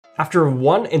After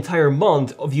one entire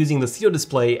month of using the studio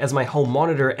display as my home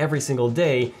monitor every single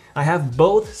day, I have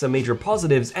both some major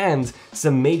positives and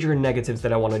some major negatives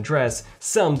that I want to address,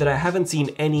 some that I haven't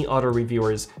seen any other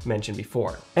reviewers mention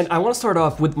before. And I want to start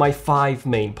off with my 5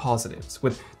 main positives,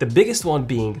 with the biggest one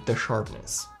being the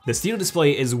sharpness. The studio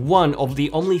display is one of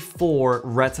the only 4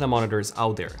 Retina monitors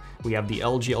out there. We have the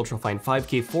LG Ultrafine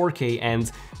 5K, 4K, and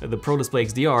the Pro Display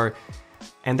XDR,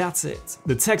 and that's it.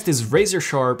 The text is razor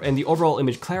sharp and the overall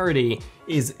image clarity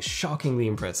is shockingly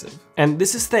impressive. And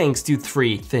this is thanks to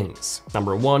 3 things.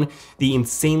 Number 1, the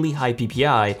insanely high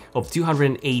PPI of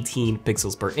 218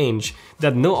 pixels per inch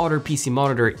that no other PC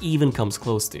monitor even comes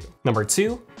close to. Number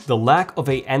 2, the lack of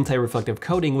a anti-reflective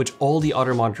coating which all the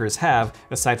other monitors have,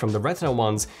 aside from the Retina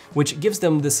ones, which gives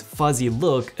them this fuzzy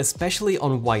look, especially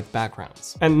on white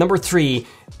backgrounds. And number 3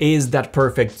 is that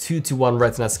perfect 2:1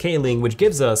 Retina scaling, which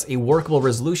gives us a workable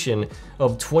resolution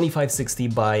of 2560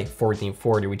 by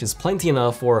 1440, which is plenty enough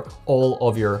for all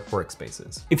of your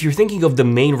workspaces. If you're thinking of the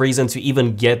main reason to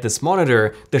even get this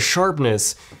monitor, the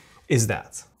sharpness is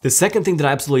that. The second thing that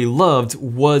I absolutely loved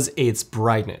was its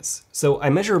brightness. So I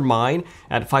measured mine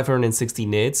at 560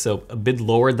 nits, so a bit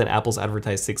lower than Apple's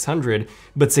advertised 600,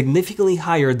 but significantly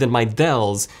higher than my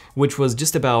Dell's, which was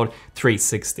just about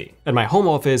 360. At my home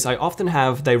office, I often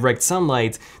have direct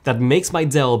sunlight that makes my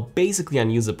Dell basically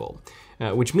unusable.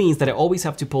 Which means that I always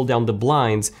have to pull down the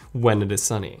blinds when it is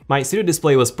sunny. My studio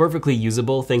display was perfectly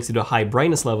usable thanks to the high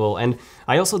brightness level, and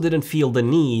I also didn't feel the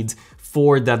need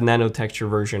for that nano texture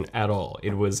version at all.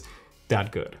 It was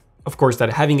that good. Of course,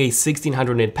 that having a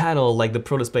 1600 nit panel like the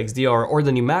Pro Display XDR or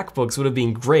the new MacBooks would have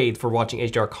been great for watching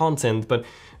HDR content, but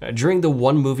during the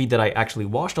one movie that I actually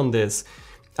watched on this,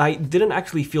 I didn't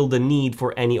actually feel the need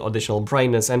for any additional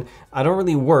brightness, and I don't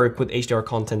really work with HDR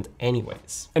content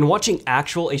anyways. And watching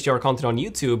actual HDR content on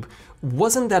YouTube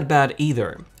wasn't that bad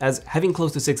either, as having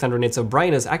close to 600 nits of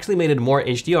brightness actually made it more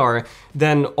HDR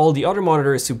than all the other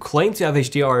monitors who claim to have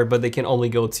HDR, but they can only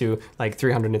go to like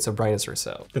 300 nits of brightness or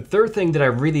so. The third thing that I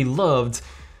really loved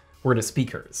were the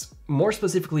speakers. More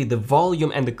specifically, the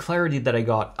volume and the clarity that I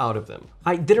got out of them.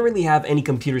 I didn't really have any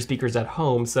computer speakers at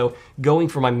home, so going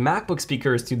from my MacBook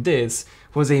speakers to this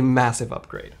was a massive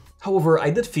upgrade. However,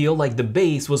 I did feel like the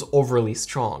bass was overly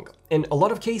strong. In a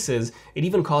lot of cases, it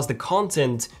even caused the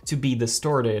content to be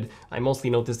distorted. I mostly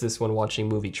noticed this when watching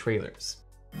movie trailers.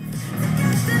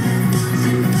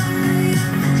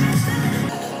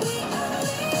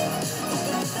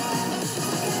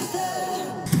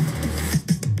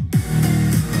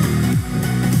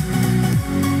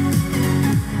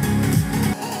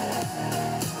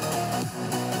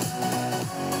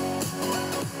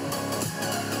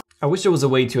 I wish there was a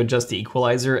way to adjust the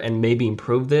equalizer and maybe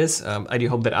improve this. I do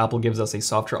hope that Apple gives us a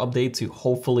software update to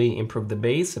hopefully improve the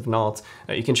bass. If not,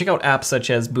 you can check out apps such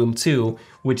as Boom 2,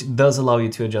 which does allow you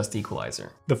to adjust the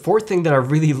equalizer. The fourth thing that I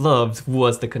really loved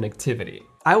was the connectivity.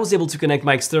 I was able to connect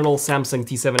my external Samsung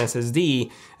T7 SSD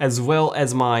as well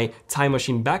as my Time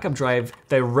Machine backup drive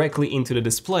directly into the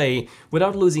display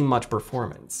without losing much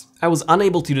performance. I was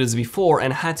unable to do this before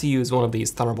and had to use one of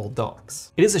these Thunderbolt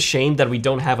docks. It is a shame that we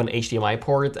don't have an HDMI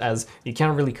port, as you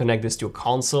can't really connect this to a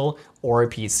console or a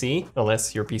PC,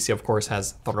 unless your PC of course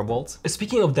has Thunderbolt.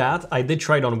 Speaking of that, I did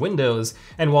try it on Windows,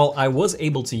 and while I was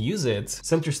able to use it,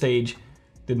 Center Stage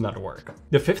did not work.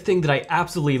 The fifth thing that I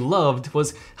absolutely loved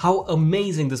was how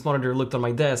amazing this monitor looked on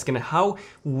my desk and how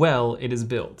well it is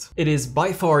built. It is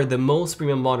by far the most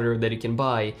premium monitor that you can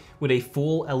buy, with a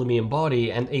full aluminum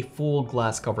body and a full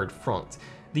glass covered front.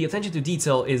 The attention to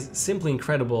detail is simply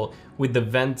incredible, with the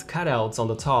vent cutouts on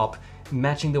the top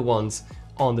matching the ones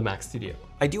on the Mac Studio.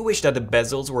 I do wish that the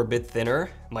bezels were a bit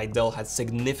thinner. My Dell has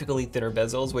significantly thinner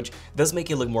bezels, which does make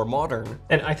it look more modern.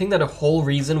 And I think that a whole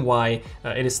reason why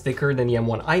it is thicker than the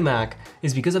M1 iMac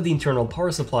is because of the internal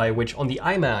power supply, which on the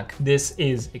iMac, this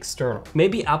is external.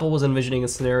 Maybe Apple was envisioning a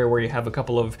scenario where you have a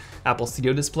couple of Apple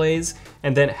Studio displays,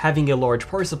 and then having a large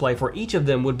power supply for each of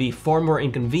them would be far more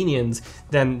inconvenient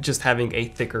than just having a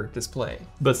thicker display.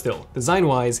 But still,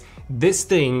 design-wise, this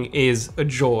thing is a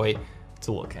joy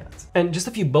to look at. And just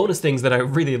a few bonus things that I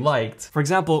really liked. For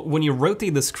example, when you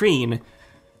rotate the screen,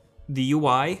 the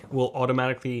UI will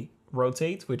automatically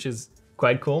rotate, which is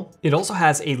quite cool. It also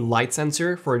has a light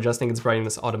sensor for adjusting its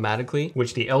brightness automatically,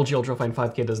 which the LG Ultrafine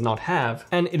 5K does not have.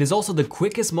 And it is also the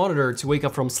quickest monitor to wake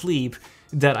up from sleep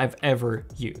that I've ever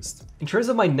used. In terms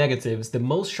of my negatives, the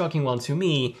most shocking one to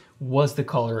me was the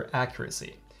color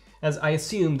accuracy, as I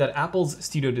assumed that Apple's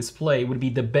Studio Display would be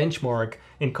the benchmark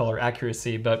in color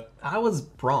accuracy, but I was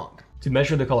wrong. To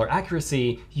measure the color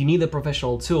accuracy, you need a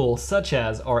professional tool such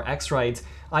as our X-Rite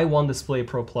i1 Display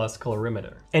Pro Plus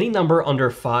colorimeter. Any number under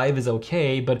 5 is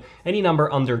okay, but any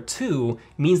number under 2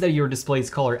 means that your display's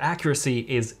color accuracy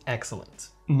is excellent.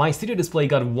 My studio display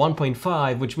got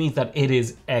 1.5, which means that it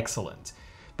is excellent.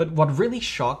 But what really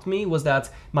shocked me was that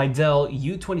my Dell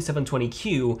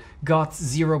U2720Q got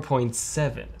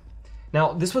 0.7.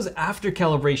 Now, this was after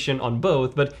calibration on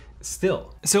both, but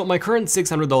still. So my current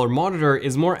 $600 monitor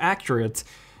is more accurate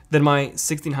than my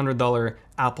 $1,600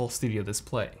 Apple Studio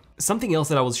display. Something else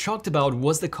that I was shocked about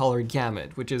was the color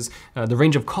gamut, which is the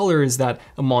range of colors that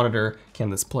a monitor can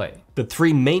display. The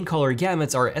three main color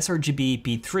gamuts are sRGB,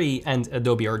 P3, and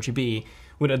Adobe RGB,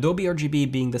 with Adobe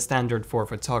RGB being the standard for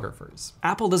photographers.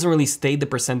 Apple doesn't really state the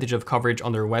percentage of coverage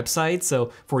on their website,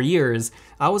 so for years,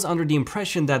 I was under the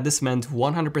impression that this meant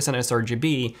 100%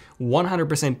 sRGB,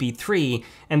 100% P3,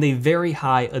 and a very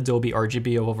high Adobe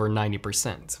RGB of over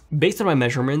 90%. Based on my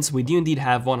measurements, we do indeed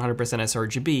have 100%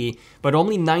 sRGB, but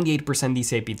only 98%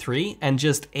 DCI-P3 and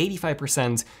just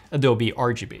 85% Adobe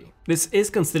RGB. This is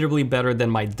considerably better than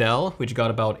my Dell, which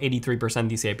got about 83%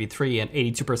 DCI-P3 and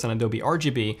 82% Adobe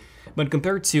RGB, but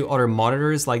compared to other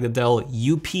monitors like the Dell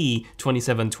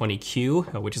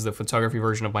UP2720Q, which is the photography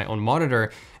version of my own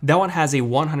monitor, that one has a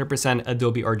 100%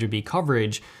 Adobe RGB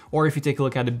coverage, or if you take a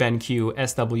look at the BenQ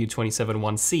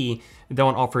SW271C, that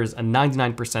one offers a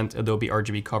 99% Adobe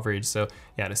RGB coverage, so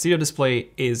yeah, the Studio display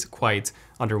is quite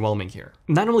underwhelming here.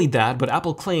 Not only that, but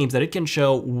Apple claims that it can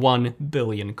show 1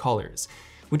 billion colors,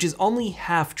 which is only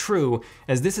half true,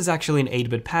 as this is actually an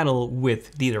 8-bit panel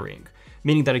with dithering,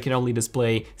 meaning that it can only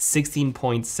display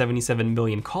 16.77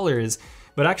 million colors,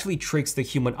 but actually tricks the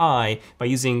human eye by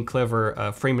using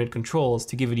clever frame rate controls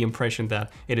to give you the impression that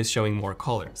it is showing more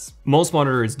colors. Most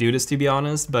monitors do this, to be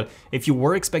honest, but if you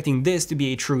were expecting this to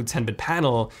be a true 10-bit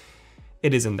panel,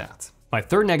 it isn't that. My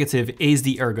third negative is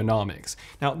the ergonomics.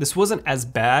 Now, this wasn't as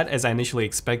bad as I initially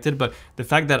expected, but the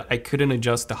fact that I couldn't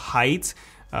adjust the height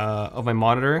of my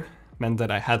monitor meant that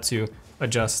I had to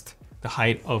adjust the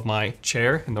height of my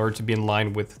chair in order to be in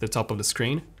line with the top of the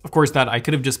screen. Of course, that I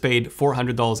could have just paid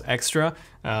 $400 extra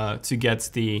to get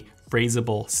the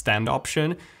raisable stand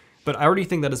option, but I already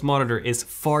think that this monitor is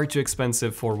far too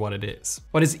expensive for what it is.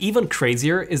 What is even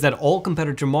crazier is that all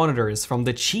competitor monitors, from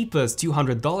the cheapest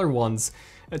 $200 ones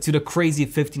to the crazy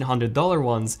 $1,500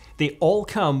 ones, they all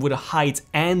come with a height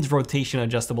and rotation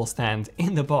adjustable stand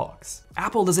in the box.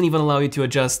 Apple doesn't even allow you to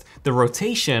adjust the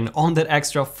rotation on that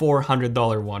extra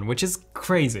 $400 one, which is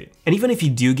crazy. And even if you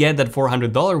do get that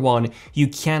 $400 one, you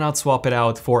cannot swap it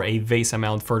out for a VESA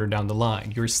mount further down the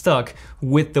line. You're stuck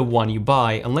with the one you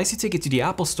buy unless you take it to the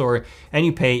Apple Store and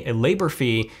you pay a labor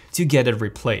fee to get it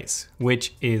replaced,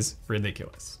 which is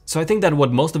ridiculous. So I think that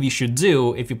what most of you should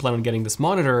do if you plan on getting this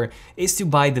monitor is to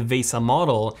buy the VESA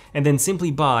model and then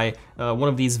simply buy one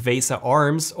of these VESA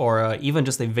arms or even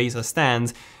just a VESA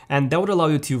stand, and that would allow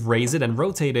you to raise it and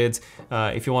rotate it.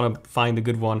 If you want to find a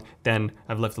good one, then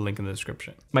I've left a link in the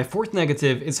description. My fourth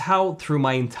negative is how through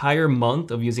my entire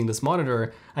month of using this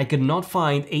monitor, I could not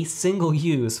find a single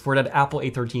use for that Apple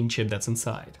A13 chip that's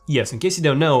inside. Yes, in case you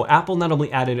don't know, Apple not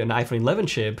only added an iPhone 11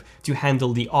 chip to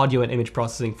handle the audio and image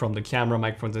processing from the camera,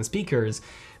 microphones, and speakers,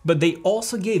 but they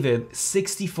also gave it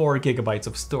 64 gigabytes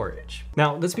of storage.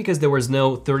 Now, that's because there was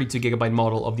no 32 gigabyte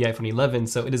model of the iPhone 11,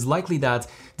 so it is likely that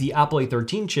the Apple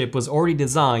A13 chip was already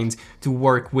designed to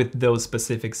work with those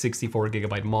specific 64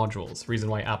 gigabyte modules, reason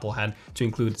why Apple had to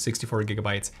include 64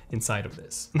 gigabytes inside of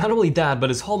this. Not only that, but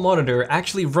this whole monitor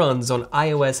actually runs on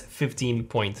iOS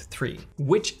 15.3,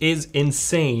 which is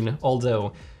insane,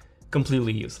 although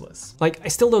completely useless. Like, I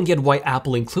still don't get why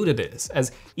Apple included this,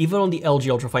 as even on the LG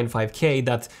Ultrafine 5K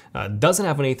that doesn't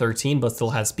have an A13 but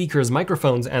still has speakers,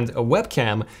 microphones, and a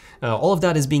webcam, all of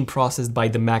that is being processed by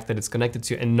the Mac that it's connected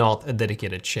to and not a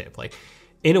dedicated chip. Like,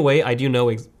 in a way, I do know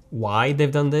why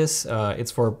they've done this.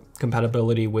 It's for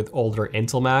compatibility with older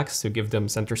Intel Macs to give them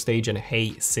center stage and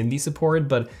Hey Cindy support,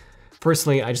 but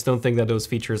personally, I just don't think that those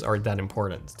features are that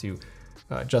important to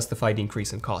justify the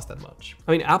increase in cost that much.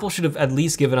 I mean, Apple should have at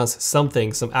least given us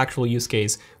something, some actual use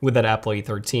case with that Apple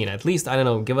A13. At least, I don't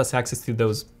know, give us access to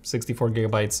those 64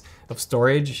 gigabytes of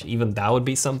storage. Even that would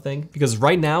be something. Because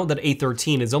right now, that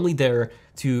A13 is only there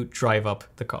to drive up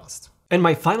the cost. And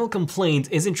my final complaint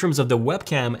is in terms of the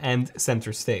webcam and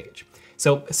center stage.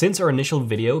 So since our initial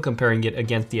video comparing it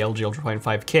against the LG Ultrafine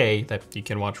 5K that you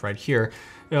can watch right here,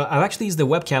 I've actually used the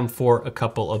webcam for a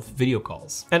couple of video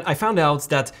calls. And I found out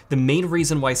that the main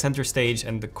reason why center stage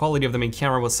and the quality of the main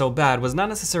camera was so bad was not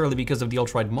necessarily because of the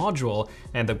ultrawide module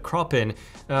and the crop-in,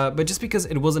 but just because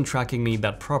it wasn't tracking me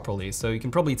that properly. So you can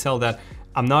probably tell that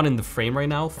I'm not in the frame right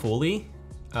now fully,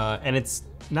 and it's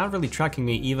not really tracking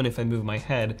me even if I move my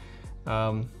head.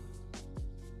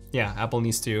 yeah, Apple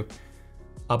needs to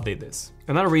update this.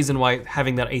 Another reason why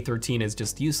having that A13 is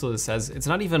just useless, as it's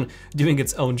not even doing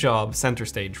its own job center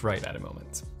stage right at the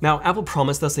moment. Now, Apple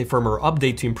promised us a firmware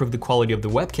update to improve the quality of the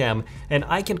webcam, and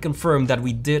I can confirm that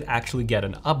we did actually get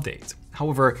an update.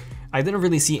 However, I didn't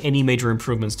really see any major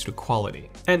improvements to the quality.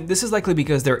 And this is likely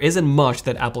because there isn't much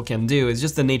that Apple can do, it's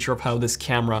just the nature of how this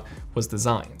camera was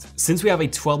designed. Since we have a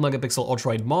 12 megapixel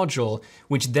ultra-wide module,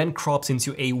 which then crops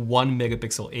into a 1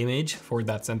 megapixel image for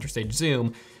that center stage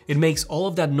zoom, it makes all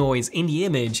of that noise in the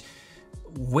image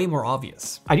way more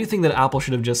obvious. I do think that Apple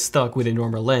should have just stuck with a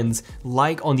normal lens,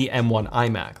 like on the M1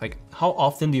 iMac. Like, how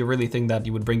often do you really think that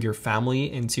you would bring your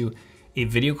family into a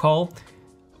video call?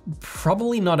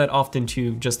 Probably not that often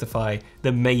to justify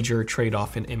the major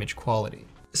trade-off in image quality.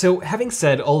 So having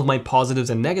said all of my positives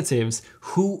and negatives,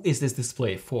 who is this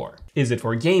display for? Is it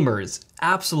for gamers?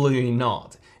 Absolutely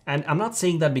not. And I'm not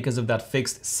saying that because of that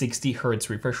fixed 60 Hz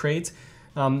refresh rate,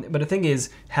 but the thing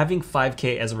is, having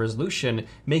 5K as a resolution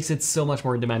makes it so much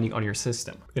more demanding on your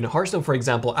system. In Hearthstone, for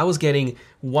example, I was getting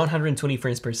 120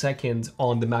 frames per second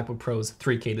on the MacBook Pro's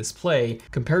 3K display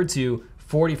compared to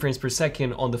 40 frames per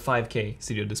second on the 5K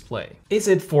studio display. Is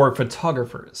it for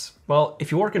photographers? Well, if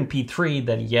you work in P3,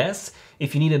 then yes.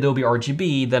 If you need Adobe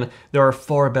RGB, then there are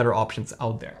far better options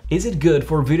out there. Is it good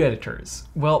for video editors?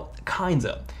 Well,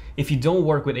 kinda. If you don't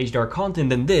work with HDR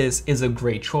content, then this is a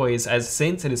great choice, as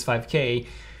since it is 5K,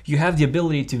 you have the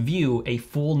ability to view a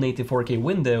full native 4K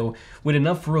window with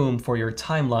enough room for your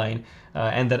timeline,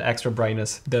 and that extra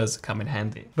brightness does come in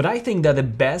handy. But I think that the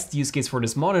best use case for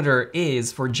this monitor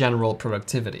is for general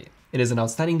productivity. It is an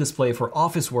outstanding display for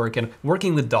office work and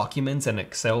working with documents and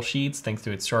Excel sheets thanks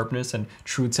to its sharpness and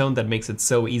true tone that makes it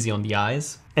so easy on the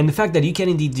eyes. And the fact that you can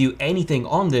indeed do anything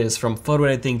on this, from photo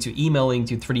editing to emailing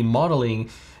to 3D modeling,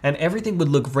 and everything would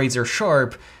look razor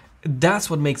sharp, that's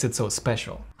what makes it so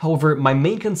special. However, my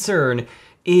main concern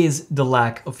is the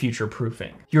lack of future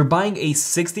proofing. You're buying a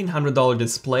 $1,600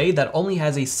 display that only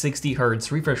has a 60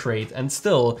 Hz refresh rate and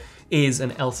still is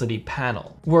an LCD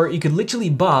panel, where you could literally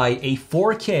buy a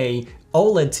 4K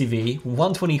OLED TV,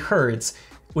 120 Hz,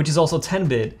 which is also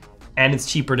 10-bit, and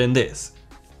it's cheaper than this.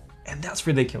 And that's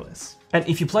ridiculous. And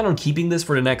if you plan on keeping this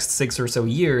for the next 6 or so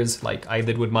years, like I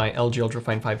did with my LG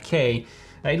Ultrafine 5K,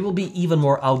 it will be even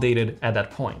more outdated at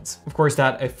that point. Of course,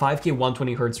 that a 5K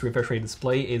 120Hz refresh rate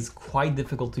display is quite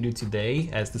difficult to do today,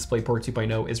 as DisplayPort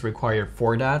 2.0 is required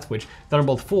for that, which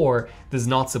Thunderbolt 4 does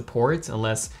not support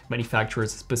unless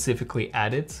manufacturers specifically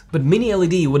add it. But Mini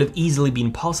LED would have easily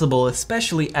been possible,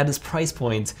 especially at this price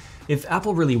point, if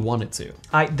Apple really wanted to.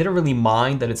 I didn't really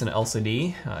mind that it's an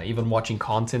LCD, even watching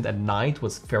content at night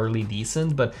was fairly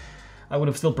decent, but I would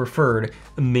have still preferred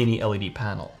a mini LED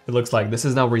panel. It looks like this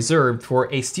is now reserved for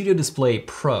a Studio Display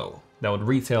Pro that would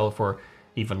retail for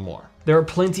even more. There are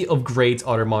plenty of great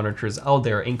other monitors out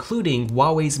there, including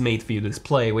Huawei's Mate View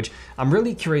display, which I'm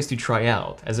really curious to try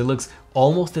out, as it looks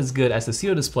almost as good as the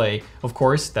Studio Display. Of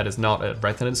course, that is not a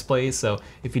Retina display, so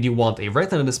if you do want a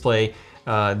Retina display,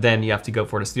 then you have to go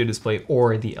for the Studio Display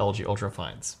or the LG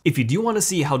Ultrafines. If you do want to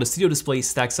see how the Studio Display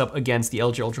stacks up against the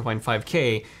LG Ultrafine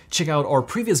 5K, check out our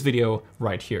previous video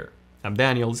right here. I'm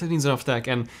Daniel, this is ZONEofTECH,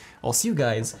 and I'll see you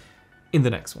guys in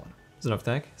the next one.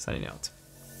 ZONEofTECH, signing out.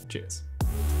 Cheers.